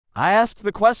I asked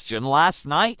the question last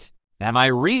night. Am I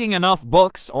reading enough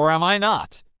books or am I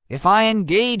not? If I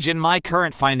engage in my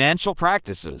current financial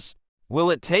practices, will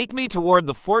it take me toward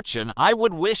the fortune I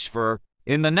would wish for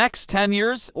in the next 10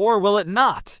 years, or will it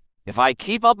not? If I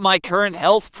keep up my current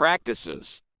health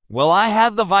practices, will I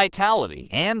have the vitality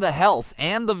and the health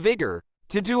and the vigor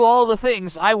to do all the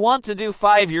things I want to do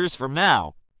 5 years from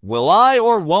now? Will I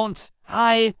or won't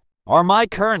I? Are my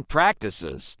current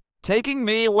practices taking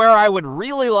me where I would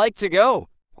really like to go?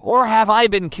 Or have I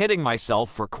been kidding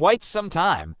myself for quite some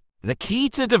time? The key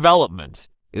to development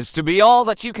is to be all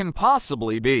that you can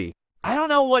possibly be. I don't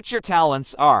know what your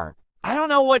talents are. I don't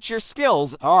know what your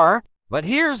skills are, but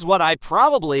here's what I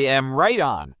probably am right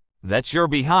on. That you're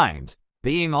behind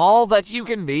being all that you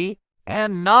can be,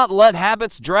 and not let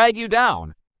habits drag you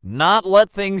down. Not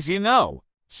let things you know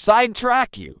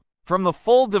sidetrack you from the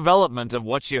full development of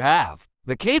what you have,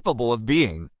 the capable of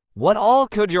being. What all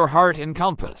could your heart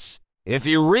encompass? If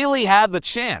you really had the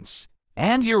chance,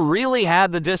 and you really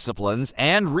had the disciplines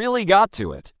and really got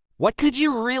to it, what could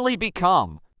you really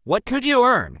become? What could you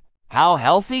earn? How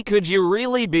healthy could you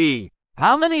really be?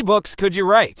 How many books could you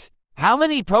write? How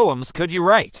many poems could you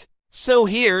write? So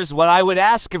here's what I would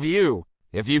ask of you.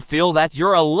 If you feel that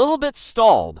you're a little bit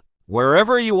stalled,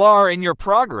 wherever you are in your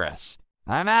progress,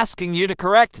 I'm asking you to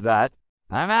correct that.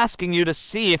 I'm asking you to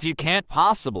see if you can't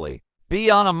possibly be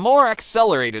on a more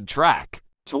accelerated track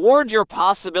toward your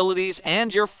possibilities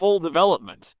and your full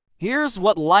development. Here's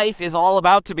what life is all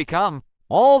about to become,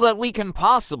 all that we can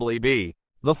possibly be,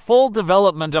 the full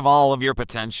development of all of your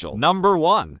potential. Number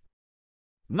 1.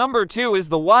 Number 2 is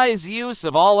the wise use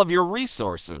of all of your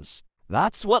resources.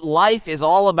 That's what life is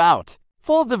all about.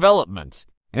 Full development.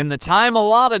 In the time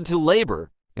allotted to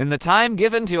labor, in the time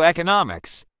given to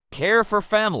economics, care for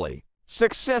family,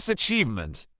 success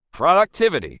achievement,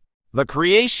 productivity, the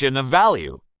creation of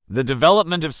value, the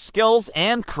development of skills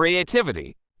and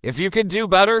creativity. If you could do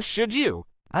better, should you?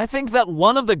 I think that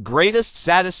one of the greatest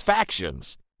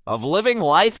satisfactions of living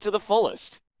life to the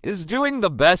fullest is doing the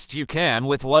best you can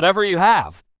with whatever you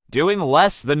have. Doing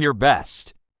less than your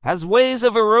best has ways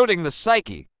of eroding the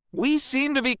psyche. We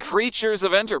seem to be creatures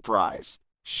of enterprise.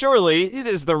 Surely it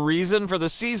is the reason for the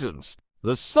seasons.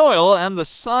 The soil and the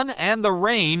sun and the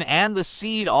rain and the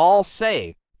seed all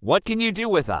say, "What can you do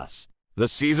with us?" The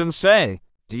seasons say,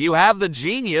 "Do you have the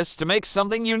genius to make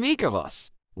something unique of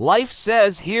us?" Life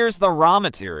says, "Here's the raw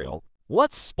material.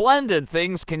 What splendid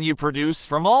things can you produce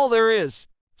from all there is?"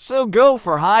 So go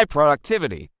for high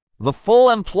productivity, the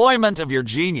full employment of your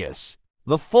genius,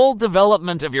 the full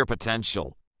development of your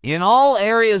potential in all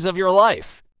areas of your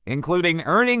life, including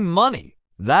earning money.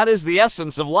 That is the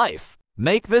essence of life.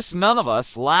 Make this. None of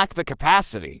us lack the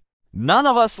capacity. None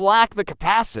of us lack the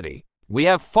capacity. We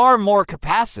have far more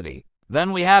capacity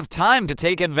than we have time to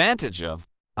take advantage of.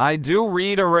 I do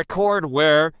read a record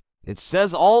where it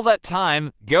says all that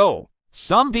time go.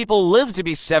 Some people live to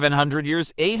be 700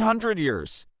 years, 800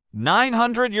 years,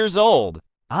 900 years old.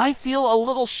 I feel a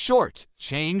little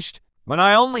short-changed when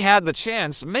I only had the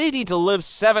chance maybe to live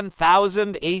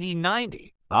 7,000, 80,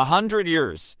 90, 100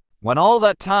 years. When all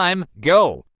that time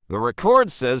go, the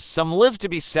record says some live to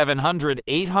be 700,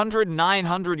 800,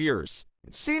 900 years.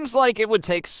 It seems like it would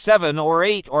take 7 or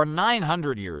 8 or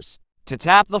 900 years to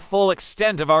tap the full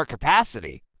extent of our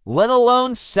capacity, let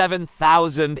alone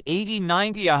 7,000, 80,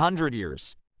 90, 100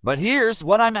 years. But here's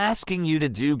what I'm asking you to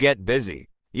do. Get busy.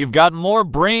 You've got more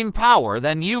brain power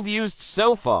than you've used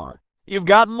so far. You've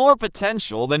got more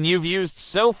potential than you've used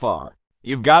so far.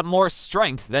 You've got more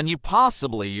strength than you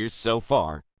possibly used so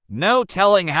far. No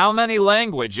telling how many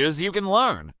languages you can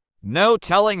learn. No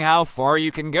telling how far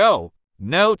you can go.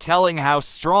 No telling how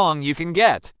strong you can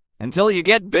get until you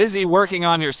get busy working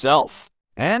on yourself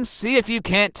and see if you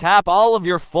can't tap all of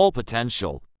your full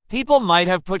potential. People might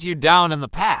have put you down in the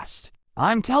past.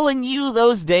 I'm telling you,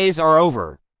 those days are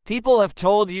over. People have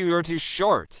told you you're too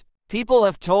short. People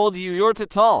have told you you're too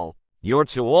tall. You're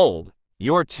too old.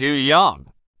 You're too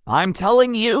young. I'm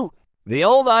telling you, the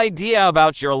old idea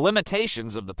about your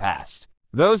limitations of the past,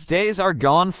 those days are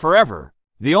gone forever.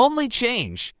 The only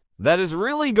change that is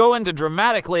really going to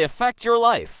dramatically affect your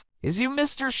life is you.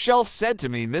 Mr. Shelf said to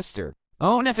me, "Mr.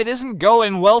 Owen, if it isn't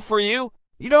going well for you,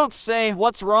 you don't say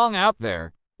what's wrong out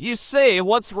there. You say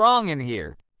what's wrong in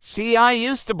here." See, I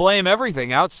used to blame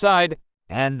everything outside,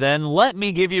 and then let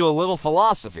me give you a little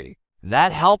philosophy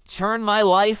that helped turn my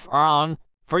life around.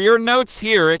 For your notes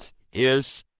here,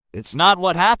 it's not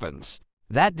what happens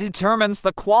that determines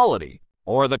the quality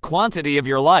or the quantity of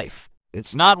your life.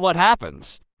 It's not what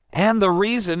happens. And the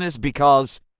reason is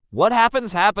because what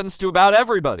happens to about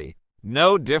everybody.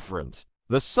 No different.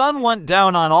 The sun went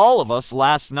down on all of us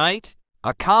last night.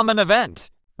 a common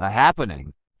event, a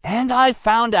happening. And I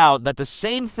found out that the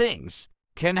same things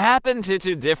can happen to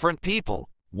two different people.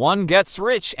 One gets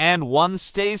rich and one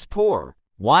stays poor.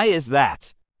 Why is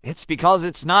that? It's because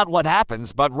it's not what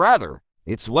happens, but rather,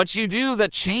 it's what you do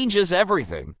that changes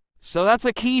everything. So that's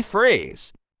a key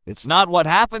phrase. It's not what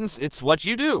happens, it's what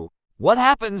you do. What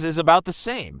happens is about the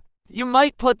same. You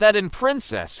might put that in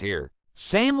princess here.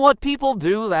 Same what people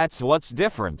do, that's what's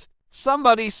different.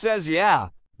 Somebody says, yeah,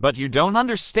 but you don't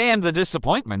understand the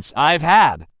disappointments I've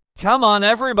had. Come on,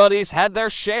 everybody's had their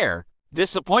share.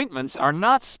 Disappointments are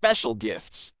not special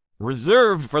gifts,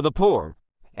 reserved for the poor.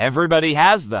 Everybody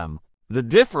has them. The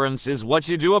difference is what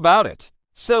you do about it.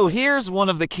 So here's one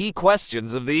of the key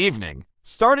questions of the evening.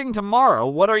 Starting tomorrow,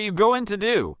 what are you going to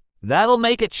do? That'll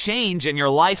make a change in your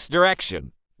life's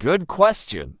direction. Good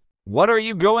question. What are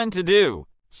you going to do?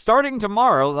 Starting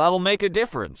tomorrow, that'll make a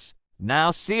difference.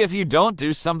 Now see if you don't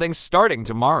do something starting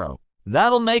tomorrow.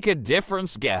 That'll make a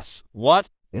difference. Guess what?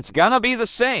 It's gonna be the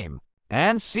same.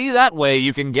 And see, that way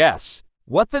you can guess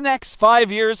what the next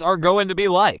 5 years are going to be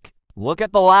like. Look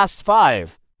at the last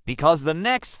 5, because the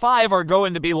next 5 are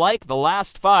going to be like the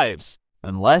last 5s.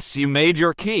 Unless you made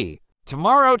your key.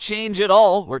 Tomorrow, change it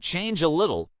all, or change a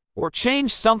little, or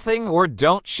change something, or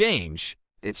don't change.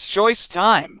 It's choice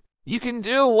time. You can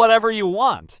do whatever you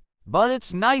want, but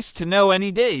it's nice to know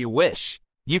any day you wish.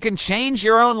 You can change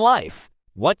your own life.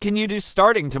 What can you do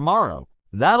starting tomorrow?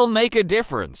 That'll make a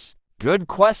difference. Good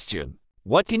question.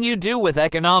 What can you do with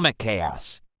economic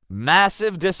chaos?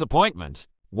 Massive disappointment.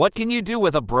 What can you do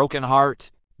with a broken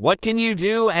heart? What can you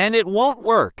do and it won't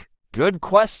work? Good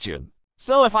question.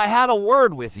 So if I had a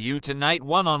word with you tonight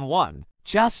one-on-one,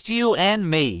 just you and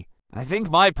me, I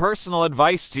think my personal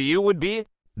advice to you would be,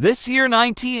 this year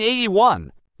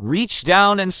 1981, reach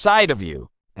down inside of you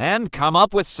and come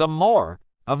up with some more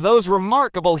of those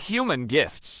remarkable human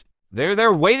gifts. They're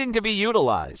there waiting to be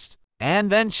utilized.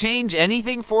 And then change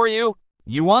anything for you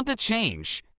you want to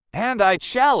change. And I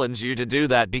challenge you to do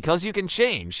that, because you can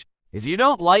change. If you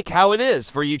don't like how it is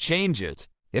for you, change it.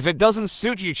 If it doesn't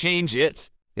suit you, change it.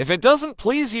 If it doesn't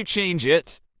please you, change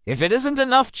it. If it isn't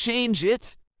enough, change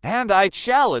it. And I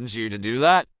challenge you to do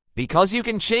that, because you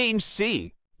can change.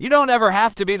 See, you don't ever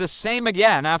have to be the same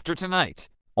again after tonight.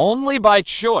 Only by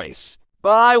choice.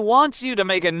 But I want you to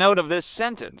make a note of this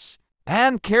sentence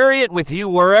and carry it with you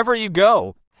wherever you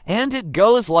go. And it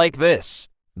goes like this.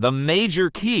 The major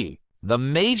key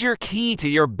to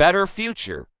your better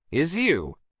future is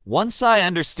you. Once I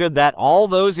understood that all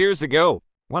those years ago,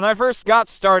 when I first got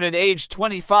started age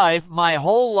 25, my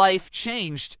whole life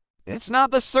changed. It's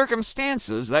not the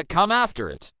circumstances that come after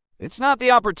it. It's not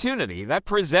the opportunity that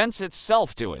presents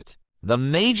itself to it. The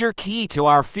major key to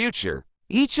our future,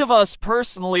 each of us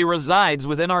personally resides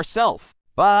within ourselves.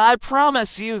 But I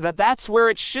promise you that that's where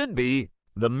it should be.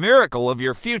 The miracle of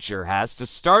your future has to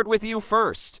start with you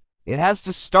first. It has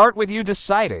to start with you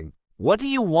deciding, what do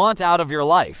you want out of your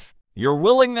life? Your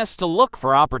willingness to look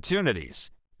for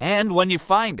opportunities. And when you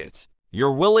find it,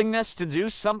 your willingness to do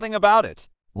something about it.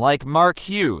 Like Mark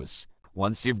Hughes,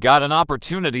 once you've got an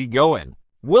opportunity going,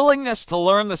 willingness to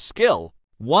learn the skill,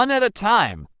 one at a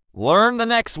time. Learn the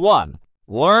next one.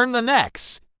 Learn the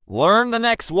next. Learn the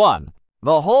next one.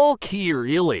 The whole key,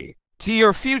 really, to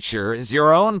your future is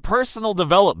your own personal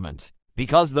development,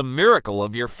 because the miracle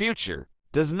of your future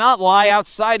does not lie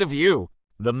outside of you.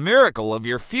 The miracle of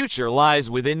your future lies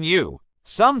within you.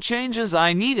 Some changes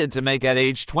I needed to make at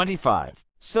age 25,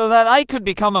 so that I could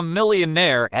become a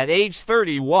millionaire at age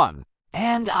 31.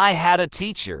 And I had a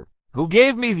teacher who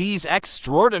gave me these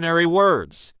extraordinary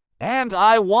words, and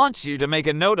I want you to make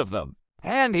a note of them.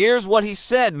 And here's what he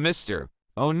said: Mr.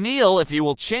 O'Neill, if you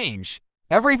will change,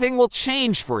 everything will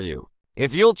change for you.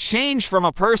 If you'll change from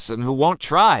a person who won't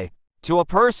try to a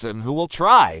person who will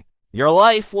try, your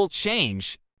life will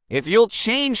change. If you'll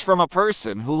change from a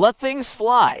person who let things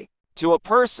fly to a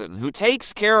person who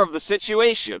takes care of the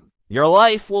situation, your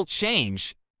life will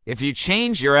change. If you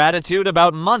change your attitude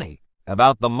about money,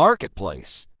 about the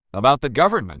marketplace, about the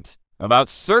government, about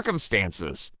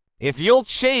circumstances, if you'll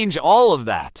change all of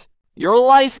that, your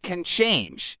life can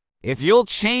change. If you'll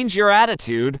change your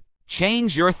attitude,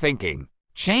 change your thinking,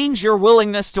 change your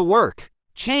willingness to work,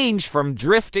 change from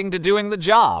drifting to doing the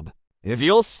job. If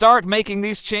you'll start making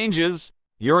these changes,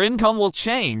 your income will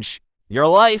change, your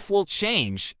life will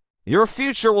change, your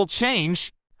future will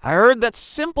change. I heard that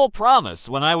simple promise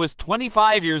when I was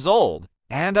 25 years old,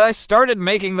 and I started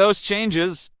making those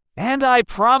changes. And I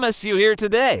promise you here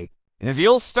today, if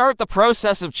you'll start the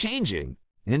process of changing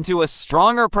into a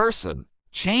stronger person,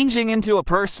 changing into a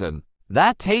person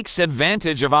that takes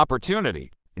advantage of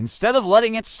opportunity, instead of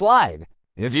letting it slide,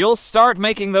 If you'll start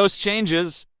making those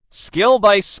changes, skill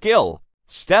by skill,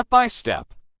 step by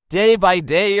step, day by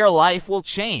day, your life will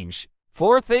change.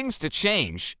 For things to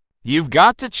change, you've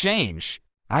got to change.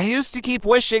 I used to keep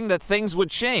wishing that things would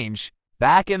change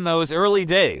back in those early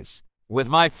days, with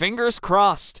my fingers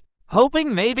crossed,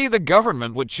 hoping maybe the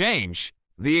government would change,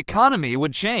 the economy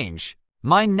would change,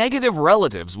 my negative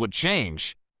relatives would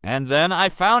change. And then I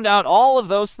found out all of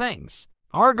those things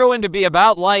are going to be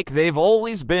about like they've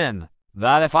always been.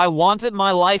 That if I wanted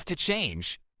my life to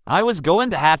change, I was going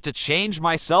to have to change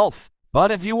myself.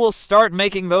 But if you will start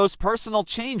making those personal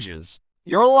changes,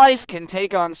 your life can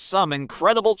take on some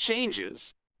incredible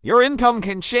changes. Your income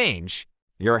can change.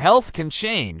 Your health can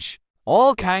change.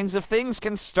 All kinds of things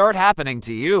can start happening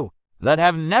to you that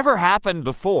have never happened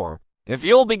before if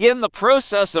you'll begin the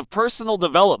process of personal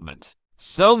development.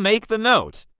 So make the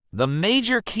note. The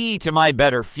major key to my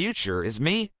better future is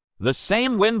me. The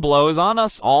same wind blows on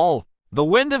us all, the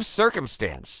wind of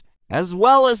circumstance, as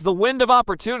well as the wind of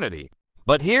opportunity.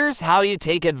 But here's how you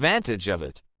take advantage of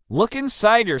it. Look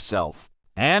inside yourself,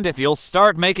 and if you'll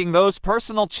start making those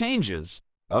personal changes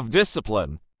of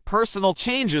discipline, personal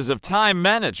changes of time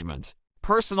management,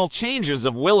 personal changes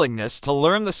of willingness to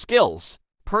learn the skills,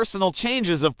 personal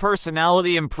changes of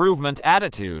personality improvement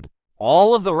attitude,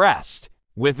 all of the rest,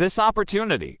 with this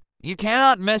opportunity, you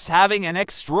cannot miss having an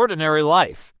extraordinary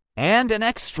life and an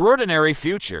extraordinary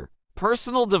future.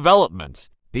 Personal development,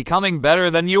 becoming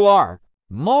better than you are,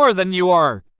 more than you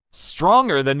are,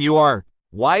 stronger than you are,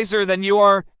 wiser than you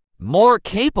are, more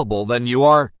capable than you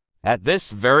are. At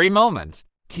this very moment,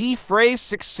 key phrase: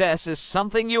 success is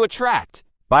something you attract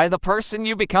by the person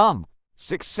you become.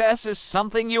 Success is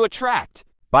something you attract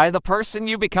by the person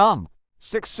you become.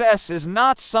 Success is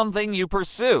not something you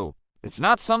pursue. It's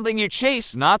not something you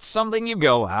chase, not something you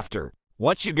go after.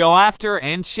 What you go after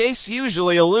and chase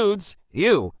usually eludes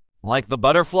you. Like the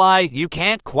butterfly, you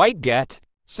can't quite get,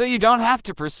 so you don't have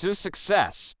to pursue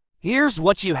success. Here's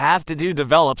what you have to do: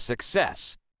 develop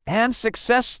success. And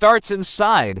success starts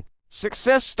inside.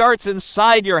 Success starts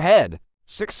inside your head.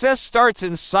 Success starts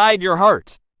inside your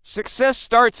heart. Success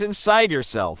starts inside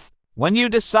yourself. When you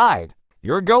decide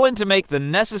you're going to make the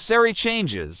necessary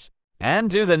changes and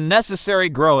do the necessary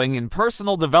growing in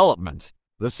personal development,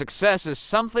 the success is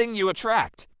something you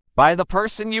attract by the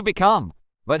person you become.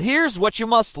 But here's what you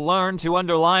must learn to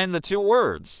underline the two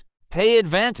words: pay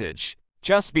advantage.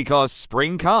 Just because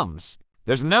spring comes,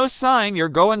 there's no sign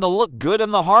you're going to look good in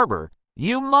the harbor.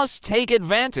 You must take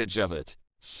advantage of it.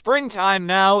 Springtime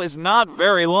now is not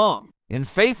very long. In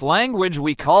faith language,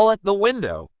 we call it the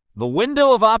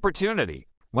window of opportunity.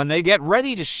 When they get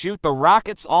ready to shoot the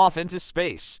rockets off into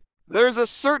space, there's a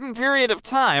certain period of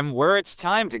time where it's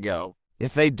time to go.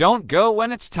 If they don't go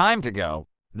when it's time to go,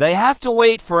 they have to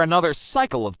wait for another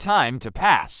cycle of time to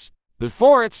pass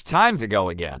before it's time to go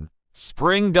again.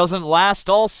 Spring doesn't last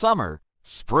all summer.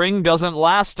 Spring doesn't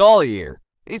last all year.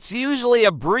 It's usually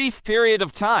a brief period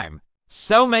of time.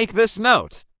 So make this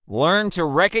note. Learn to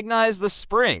recognize the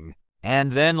spring,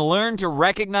 and then learn to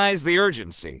recognize the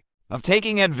urgency of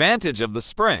taking advantage of the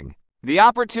spring. The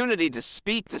opportunity to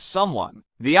speak to someone,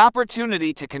 the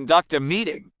opportunity to conduct a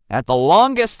meeting. At the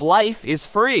longest, life is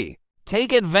free.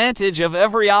 Take advantage of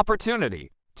every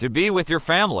opportunity to be with your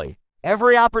family,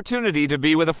 every opportunity to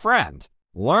be with a friend.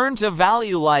 Learn to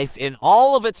value life in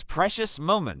all of its precious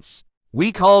moments.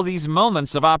 We call these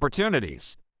moments of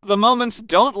opportunities. The moments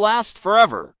don't last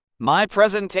forever. My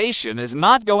presentation is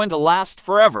not going to last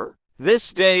forever.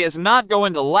 This day is not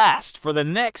going to last for the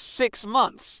next 6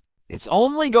 months. It's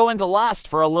only going to last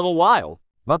for a little while.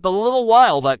 But the little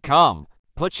while that come,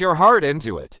 put your heart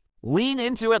into it. Lean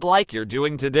into it like you're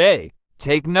doing today.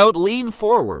 Take note, lean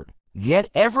forward. Get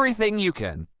everything you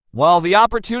can while the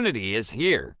opportunity is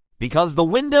here. Because the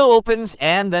window opens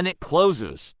and then it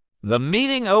closes. The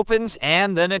meeting opens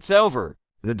and then it's over.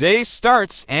 The day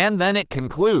starts and then it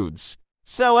concludes.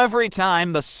 So every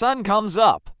time the sun comes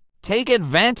up, take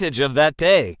advantage of that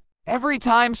day. Every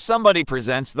time somebody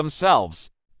presents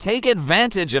themselves, take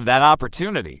advantage of that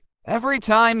opportunity. Every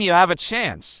time you have a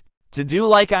chance to do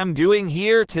like I'm doing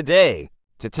here today,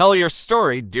 to tell your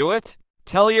story, do it.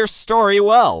 Tell your story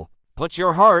well. Put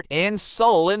your heart and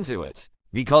soul into it.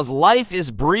 Because life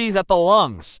is breathe at the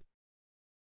lungs.